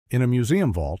In a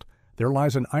museum vault, there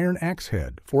lies an iron axe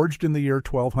head forged in the year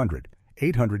 1200,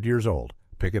 800 years old.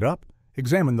 Pick it up,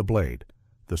 examine the blade.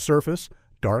 The surface,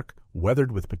 dark,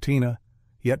 weathered with patina,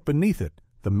 yet beneath it,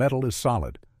 the metal is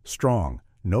solid, strong,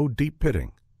 no deep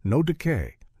pitting, no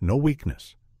decay, no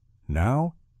weakness.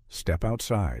 Now, step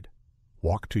outside.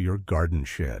 Walk to your garden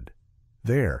shed.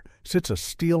 There sits a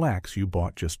steel axe you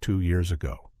bought just 2 years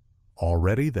ago.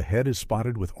 Already the head is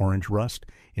spotted with orange rust.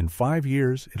 In 5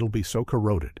 years, it'll be so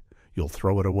corroded, you'll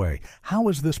throw it away. How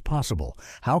is this possible?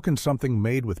 How can something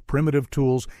made with primitive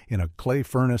tools in a clay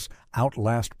furnace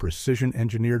outlast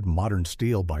precision-engineered modern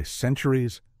steel by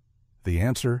centuries? The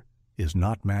answer is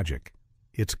not magic.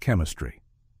 It's chemistry.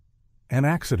 An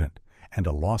accident and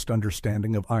a lost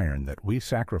understanding of iron that we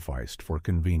sacrificed for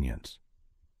convenience.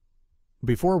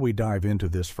 Before we dive into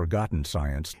this forgotten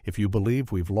science, if you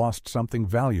believe we've lost something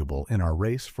valuable in our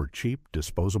race for cheap,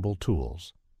 disposable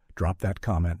tools, drop that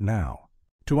comment now.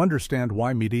 To understand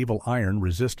why medieval iron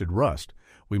resisted rust,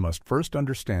 we must first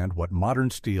understand what modern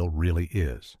steel really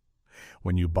is.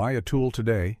 When you buy a tool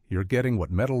today, you're getting what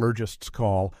metallurgists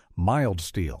call mild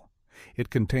steel.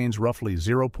 It contains roughly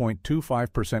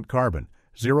 0.25% carbon,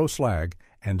 0 slag,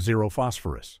 and 0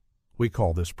 phosphorus. We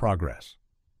call this progress.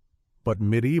 But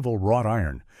medieval wrought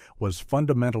iron was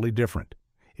fundamentally different.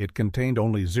 It contained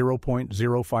only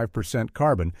 0.05%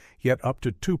 carbon, yet up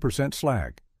to 2%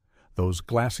 slag, those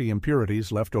glassy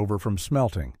impurities left over from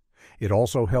smelting. It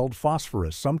also held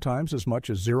phosphorus, sometimes as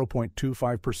much as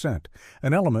 0.25%,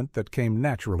 an element that came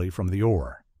naturally from the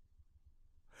ore.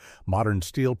 Modern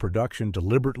steel production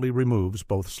deliberately removes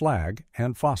both slag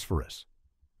and phosphorus.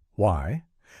 Why?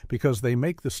 Because they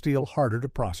make the steel harder to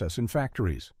process in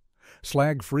factories.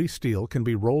 Slag-free steel can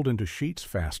be rolled into sheets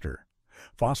faster.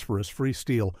 Phosphorus-free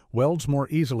steel welds more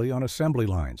easily on assembly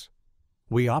lines.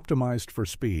 We optimized for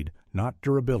speed, not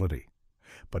durability.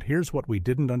 But here's what we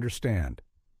didn't understand.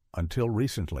 Until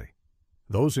recently,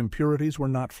 those impurities were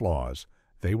not flaws,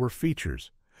 they were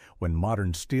features. When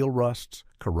modern steel rusts,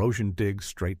 corrosion digs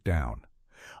straight down.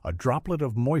 A droplet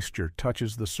of moisture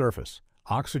touches the surface.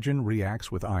 Oxygen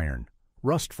reacts with iron.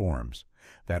 Rust forms.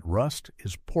 That rust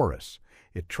is porous.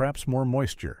 It traps more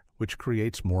moisture, which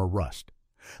creates more rust.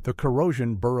 The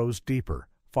corrosion burrows deeper,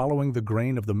 following the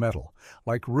grain of the metal,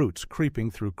 like roots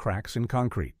creeping through cracks in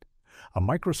concrete. A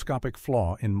microscopic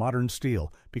flaw in modern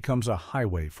steel becomes a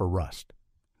highway for rust.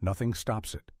 Nothing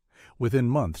stops it. Within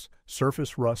months,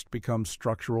 surface rust becomes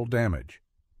structural damage.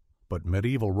 But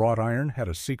medieval wrought iron had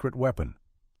a secret weapon: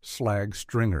 slag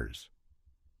stringers.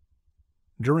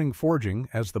 During forging,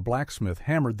 as the blacksmith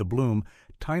hammered the bloom,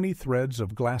 tiny threads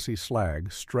of glassy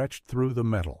slag stretched through the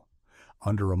metal.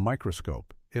 Under a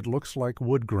microscope, it looks like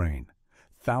wood grain,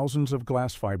 thousands of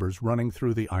glass fibers running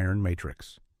through the iron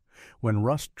matrix. When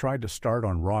rust tried to start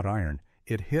on wrought iron,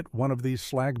 it hit one of these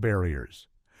slag barriers.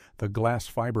 The glass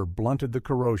fiber blunted the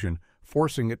corrosion,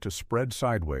 forcing it to spread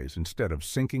sideways instead of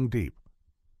sinking deep.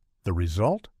 The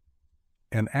result?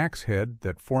 An axe head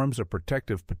that forms a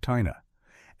protective patina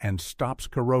and stops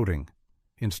corroding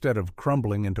instead of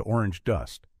crumbling into orange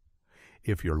dust.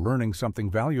 If you're learning something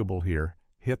valuable here,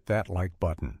 hit that like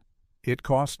button. It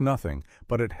costs nothing,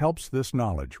 but it helps this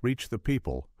knowledge reach the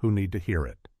people who need to hear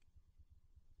it.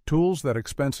 Tools that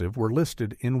expensive were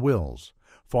listed in wills,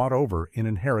 fought over in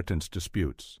inheritance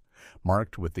disputes,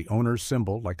 marked with the owner's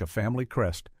symbol like a family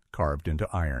crest carved into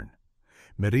iron.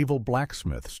 Medieval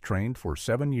blacksmiths trained for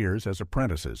 7 years as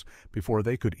apprentices before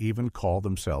they could even call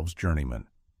themselves journeymen.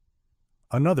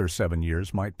 Another 7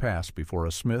 years might pass before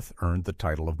a smith earned the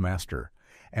title of master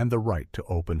and the right to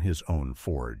open his own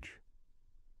forge.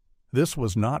 This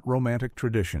was not romantic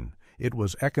tradition, it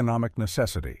was economic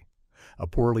necessity. A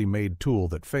poorly made tool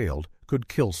that failed could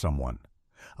kill someone.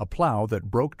 A plow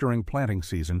that broke during planting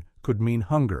season could mean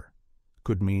hunger,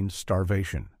 could mean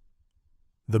starvation.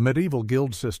 The medieval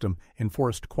guild system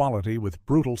enforced quality with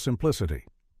brutal simplicity.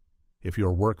 If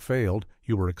your work failed,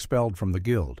 you were expelled from the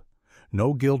guild.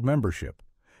 No guild membership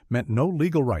meant no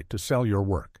legal right to sell your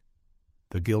work.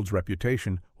 The guild's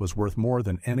reputation was worth more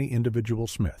than any individual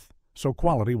smith, so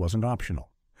quality wasn't optional.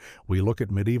 We look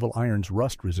at medieval iron's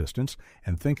rust resistance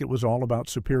and think it was all about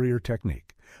superior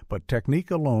technique, but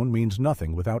technique alone means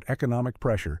nothing without economic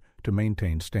pressure to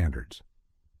maintain standards.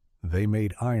 They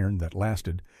made iron that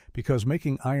lasted because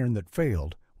making iron that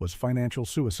failed was financial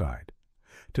suicide.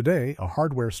 Today, a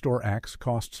hardware store axe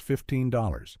costs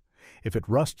 $15. If it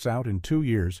rusts out in 2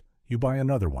 years, you buy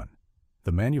another one.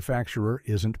 The manufacturer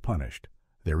isn't punished.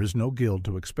 There is no guild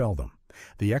to expel them.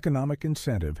 The economic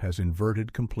incentive has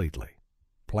inverted completely.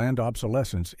 Planned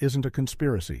obsolescence isn't a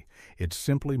conspiracy. It's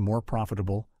simply more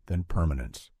profitable than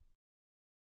permanence.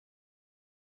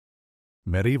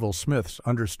 Medieval smiths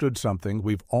understood something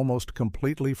we've almost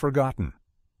completely forgotten.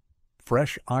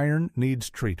 Fresh iron needs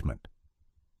treatment.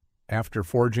 After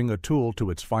forging a tool to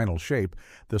its final shape,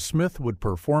 the smith would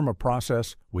perform a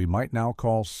process we might now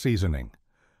call seasoning,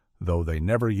 though they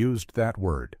never used that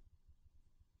word.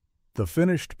 The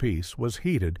finished piece was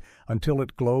heated until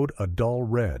it glowed a dull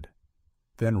red,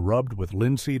 then rubbed with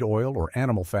linseed oil or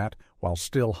animal fat while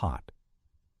still hot.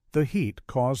 The heat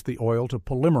caused the oil to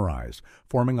polymerize,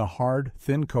 forming a hard,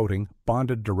 thin coating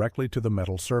bonded directly to the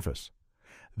metal surface.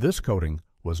 This coating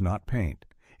was not paint.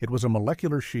 It was a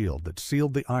molecular shield that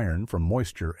sealed the iron from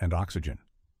moisture and oxygen.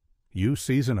 You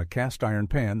season a cast iron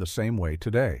pan the same way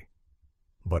today.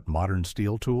 But modern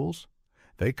steel tools?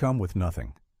 They come with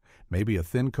nothing. Maybe a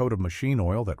thin coat of machine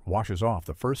oil that washes off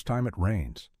the first time it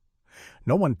rains.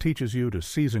 No one teaches you to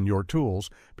season your tools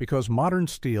because modern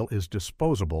steel is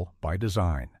disposable by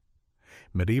design.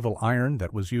 Medieval iron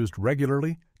that was used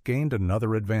regularly gained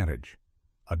another advantage.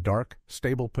 A dark,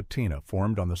 stable patina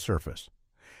formed on the surface.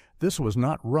 This was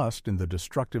not rust in the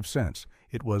destructive sense.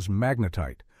 It was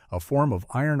magnetite, a form of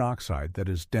iron oxide that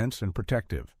is dense and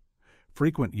protective.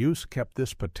 Frequent use kept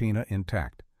this patina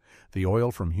intact. The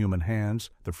oil from human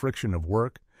hands, the friction of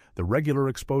work, the regular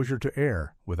exposure to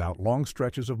air without long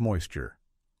stretches of moisture.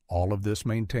 All of this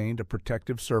maintained a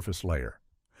protective surface layer.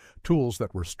 Tools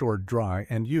that were stored dry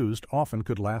and used often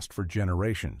could last for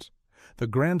generations. The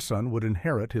grandson would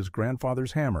inherit his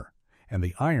grandfather's hammer, and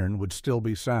the iron would still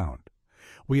be sound.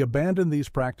 We abandoned these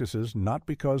practices not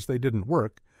because they didn't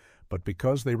work, but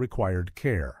because they required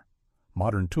care.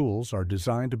 Modern tools are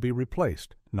designed to be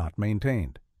replaced, not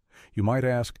maintained. You might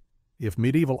ask, if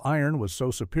medieval iron was so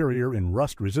superior in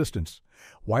rust resistance,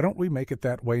 why don't we make it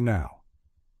that way now?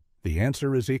 The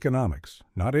answer is economics,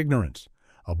 not ignorance.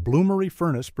 A bloomery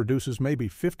furnace produces maybe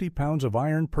 50 pounds of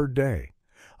iron per day.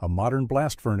 A modern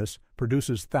blast furnace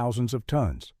produces thousands of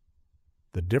tons.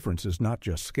 The difference is not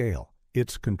just scale,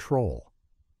 it's control.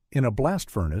 In a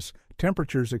blast furnace,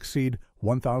 temperatures exceed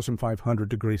 1,500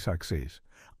 degrees Celsius.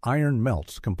 Iron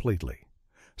melts completely.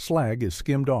 Slag is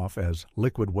skimmed off as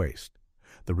liquid waste.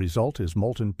 The result is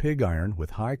molten pig iron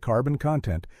with high carbon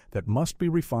content that must be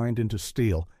refined into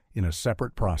steel in a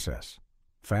separate process.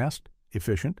 Fast,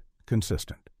 efficient,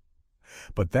 consistent.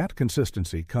 But that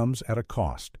consistency comes at a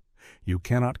cost. You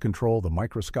cannot control the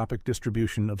microscopic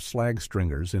distribution of slag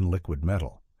stringers in liquid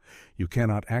metal. You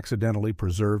cannot accidentally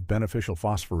preserve beneficial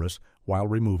phosphorus while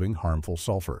removing harmful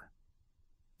sulfur.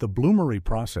 The bloomery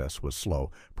process was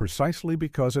slow precisely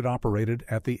because it operated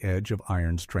at the edge of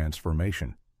iron's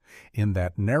transformation, in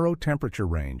that narrow temperature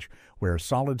range where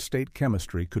solid-state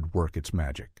chemistry could work its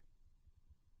magic.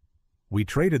 We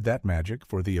traded that magic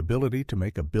for the ability to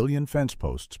make 1 billion fence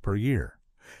posts per year.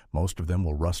 Most of them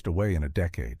will rust away in a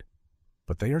decade.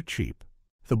 But they are cheap.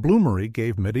 The bloomery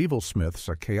gave medieval smiths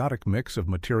a chaotic mix of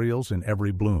materials in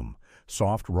every bloom: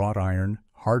 soft wrought iron,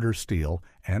 harder steel,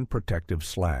 and protective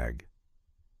slag.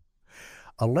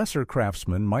 A lesser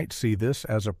craftsman might see this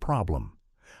as a problem.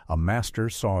 A master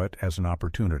saw it as an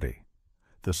opportunity.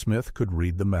 The smith could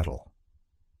read the metal.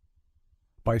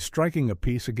 By striking a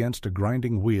piece against a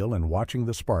grinding wheel and watching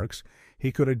the sparks,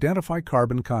 he could identify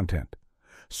carbon content.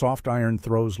 Soft iron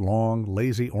throws long,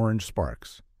 lazy orange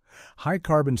sparks.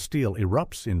 High-carbon steel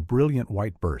erupts in brilliant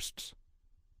white bursts.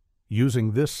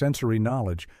 Using this sensory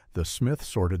knowledge, the smith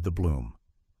sorted the bloom.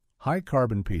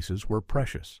 High-carbon pieces were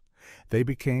precious. They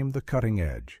became the cutting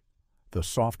edge. The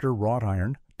softer wrought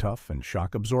iron, tough and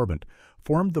shock-absorbent,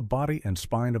 formed the body and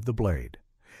spine of the blade.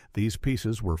 These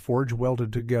pieces were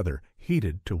forge-welded together,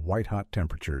 heated to white-hot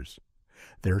temperatures.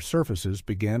 Their surfaces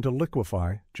began to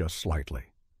liquefy just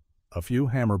slightly. A few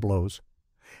hammer blows,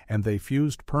 and they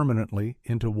fused permanently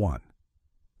into one.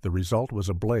 The result was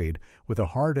a blade with a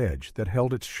hard edge that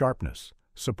held its sharpness,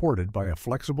 supported by a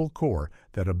flexible core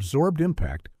that absorbed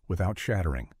impact without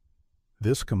shattering.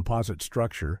 This composite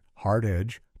structure, hard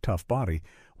edge, tough body,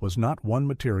 was not one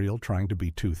material trying to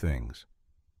be two things.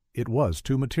 It was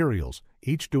two materials,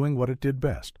 each doing what it did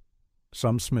best.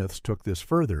 Some smiths took this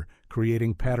further,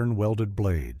 creating pattern-welded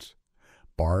blades.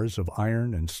 Bars of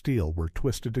iron and steel were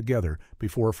twisted together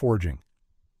before forging.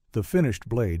 The finished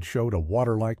blade showed a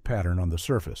water-like pattern on the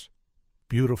surface,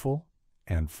 beautiful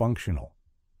and functional.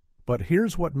 But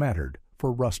here's what mattered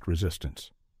for rust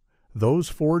resistance. Those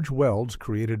forge welds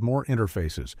created more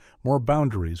interfaces, more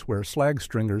boundaries where slag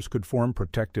stringers could form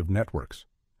protective networks.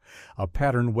 A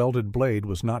pattern-welded blade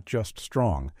was not just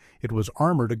strong, it was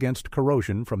armored against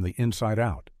corrosion from the inside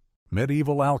out.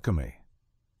 Medieval alchemy.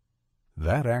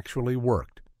 That actually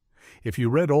worked. If you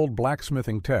read old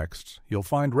blacksmithing texts, you'll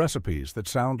find recipes that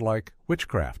sound like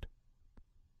witchcraft.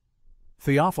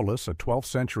 Theophilus, a 12th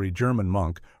century German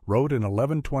monk, wrote in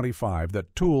 1125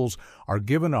 that tools are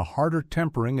given a harder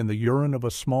tempering in the urine of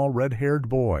a small red-haired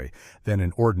boy than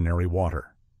in ordinary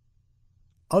water.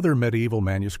 Other medieval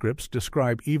manuscripts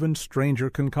describe even stranger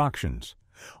concoctions.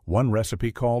 One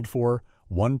recipe called for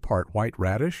 1 part white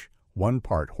radish, 1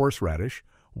 part horseradish,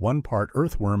 1 part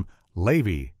earthworm,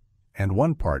 lavy, and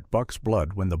 1 part buck's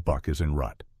blood when the buck is in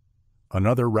rut.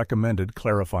 Another recommended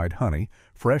clarified honey,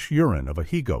 fresh urine of a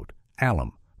he-goat,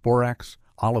 alum, borax,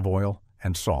 olive oil,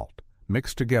 and salt,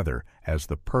 mixed together as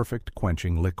the perfect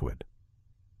quenching liquid.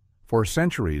 For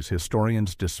centuries,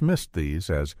 historians dismissed these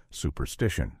as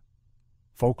superstition,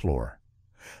 folklore,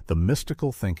 the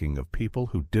mystical thinking of people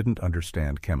who didn't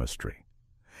understand chemistry.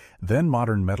 Then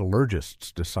modern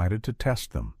metallurgists decided to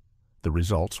test them. The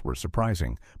results were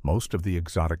surprising. Most of the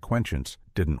exotic quenchants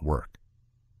didn't work.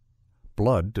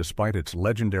 Blood, despite its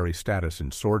legendary status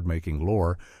in sword-making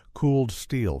lore, cooled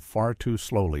steel far too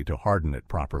slowly to harden it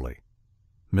properly.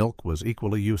 Milk was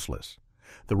equally useless.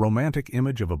 The romantic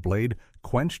image of a blade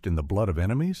quenched in the blood of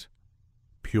enemies?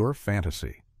 Pure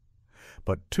fantasy.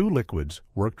 But two liquids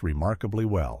worked remarkably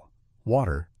well: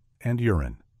 water and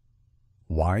urine.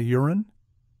 Why urine?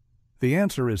 The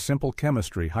answer is simple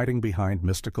chemistry hiding behind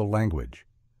mystical language.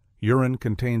 Urine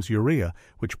contains urea,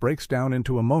 which breaks down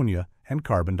into ammonia and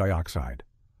carbon dioxide.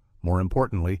 More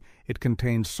importantly, it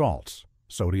contains salts,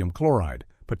 sodium chloride,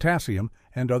 potassium,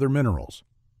 and other minerals.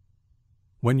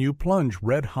 When you plunge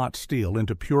red-hot steel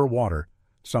into pure water,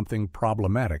 something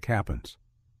problematic happens.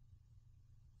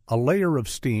 A layer of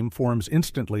steam forms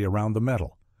instantly around the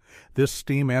metal. This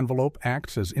steam envelope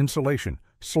acts as insulation,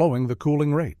 slowing the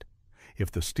cooling rate.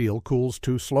 If the steel cools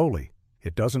too slowly,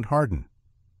 it doesn't harden.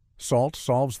 Salt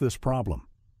solves this problem.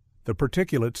 The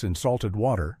particulates in salted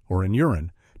water, or in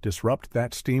urine, disrupt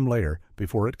that steam layer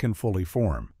before it can fully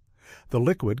form. The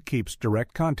liquid keeps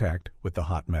direct contact with the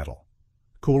hot metal.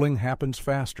 Cooling happens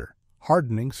faster.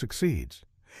 Hardening succeeds.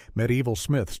 Medieval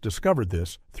smiths discovered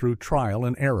this through trial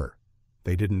and error.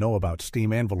 They didn't know about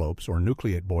steam envelopes or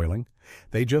nucleate boiling.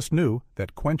 They just knew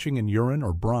that quenching in urine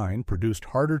or brine produced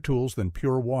harder tools than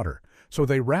pure water, so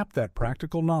they wrapped that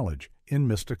practical knowledge in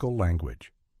mystical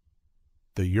language.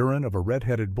 The urine of a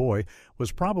red-headed boy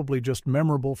was probably just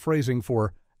memorable phrasing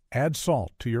for "add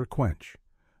salt to your quench."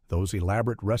 Those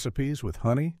elaborate recipes with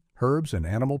honey, herbs, and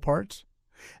animal parts?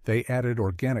 They added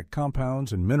organic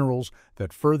compounds and minerals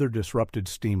that further disrupted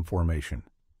steam formation.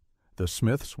 The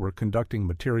smiths were conducting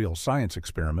material science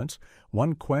experiments,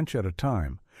 one quench at a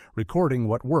time, recording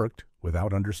what worked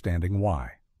without understanding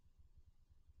why.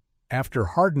 After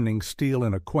hardening steel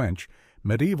in a quench,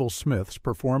 medieval smiths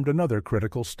performed another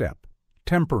critical step: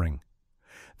 tempering.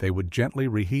 They would gently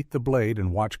reheat the blade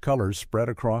and watch colors spread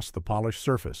across the polished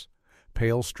surface: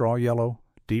 pale straw yellow,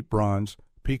 deep bronze,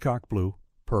 peacock blue,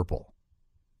 purple.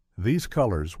 These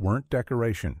colors weren't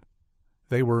decoration.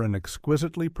 They were an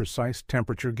exquisitely precise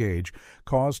temperature gauge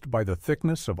caused by the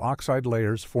thickness of oxide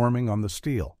layers forming on the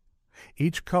steel.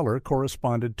 Each color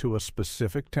corresponded to a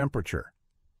specific temperature,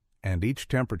 and each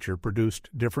temperature produced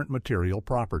different material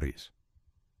properties.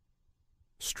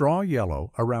 Straw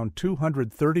yellow, around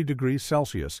 230 degrees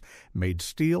Celsius, made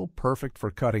steel perfect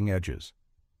for cutting edges.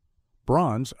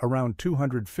 Bronze, around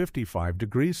 255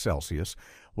 degrees Celsius,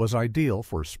 was ideal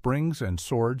for springs and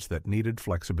swords that needed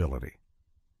flexibility.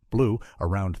 Blue,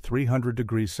 around 300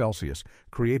 degrees Celsius,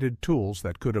 created tools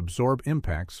that could absorb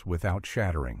impacts without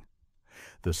shattering.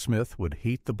 The smith would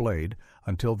heat the blade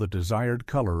until the desired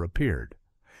color appeared,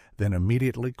 then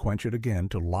immediately quench it again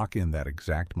to lock in that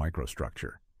exact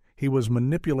microstructure. He was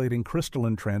manipulating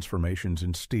crystalline transformations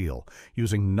in steel,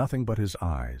 using nothing but his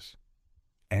eyes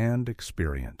and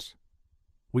experience.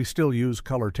 We still use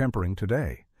color tempering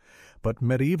today, but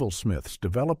medieval smiths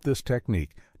developed this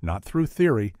technique not through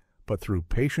theory, but through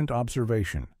patient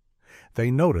observation. They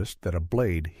noticed that a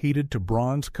blade heated to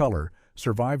bronze color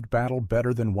survived battle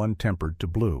better than one tempered to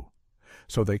blue.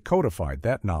 So they codified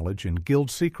that knowledge in guild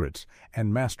secrets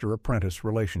and master-apprentice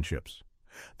relationships.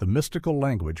 The mystical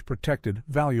language protected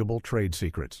valuable trade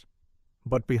secrets.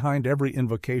 But behind every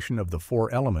invocation of the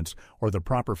four elements or the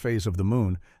proper phase of the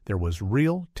moon, there was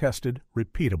real, tested,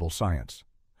 repeatable science.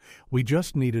 We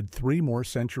just needed 3 more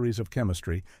centuries of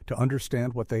chemistry to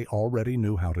understand what they already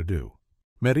knew how to do.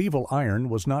 Medieval iron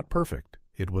was not perfect.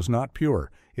 It was not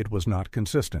pure. It was not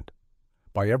consistent.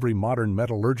 By every modern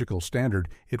metallurgical standard,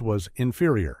 it was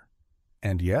inferior.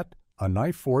 And yet, a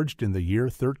knife forged in the year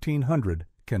 1300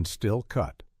 can still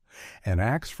cut. An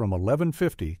axe from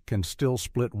 1150 can still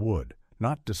split wood,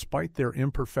 not despite their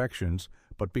imperfections,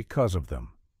 but because of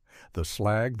them. The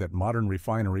slag that modern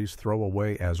refineries throw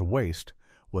away as waste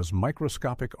was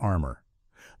microscopic armor.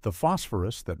 The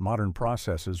phosphorus that modern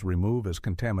processes remove as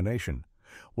contamination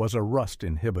was a rust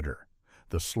inhibitor.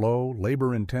 The slow,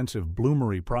 labor-intensive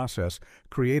bloomery process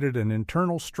created an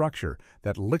internal structure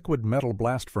that liquid metal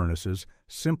blast furnaces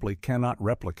simply cannot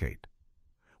replicate.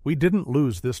 We didn't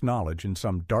lose this knowledge in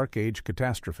some dark age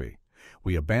catastrophe.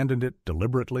 We abandoned it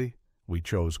deliberately. We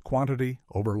chose quantity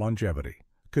over longevity,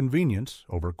 convenience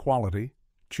over quality,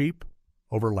 cheap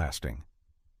over lasting.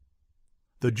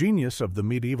 The genius of the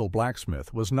medieval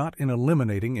blacksmith was not in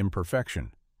eliminating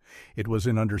imperfection. It was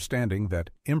in understanding that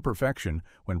imperfection,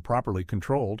 when properly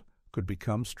controlled, could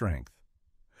become strength.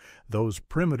 Those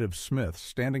primitive smiths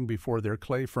standing before their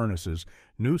clay furnaces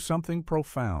knew something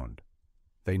profound.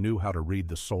 They knew how to read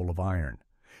the soul of iron.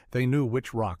 They knew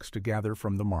which rocks to gather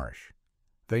from the marsh.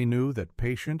 They knew that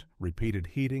patient, repeated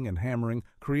heating and hammering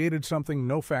created something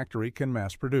no factory can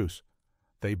mass produce.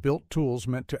 They built tools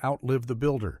meant to outlive the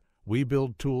builder. We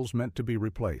build tools meant to be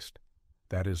replaced.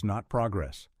 That is not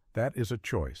progress. That is a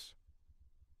choice.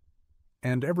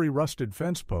 And every rusted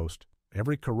fence post,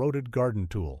 every corroded garden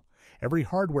tool, every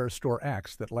hardware store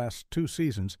axe that lasts 2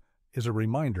 seasons is a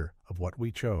reminder of what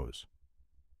we chose.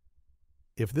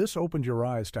 If this opened your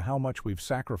eyes to how much we've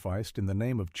sacrificed in the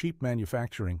name of cheap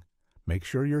manufacturing, make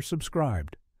sure you're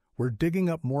subscribed. We're digging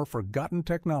up more forgotten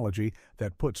technology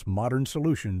that puts modern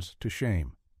solutions to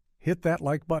shame. Hit that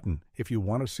like button if you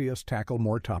want to see us tackle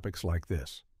more topics like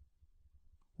this.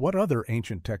 What other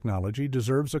ancient technology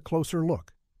deserves a closer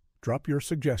look? Drop your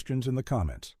suggestions in the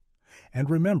comments. And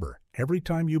remember, every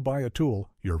time you buy a tool,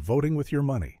 you're voting with your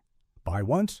money. Buy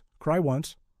once, cry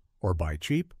once, or buy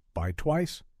cheap, buy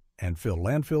twice, and fill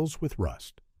landfills with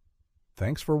rust.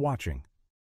 Thanks for watching.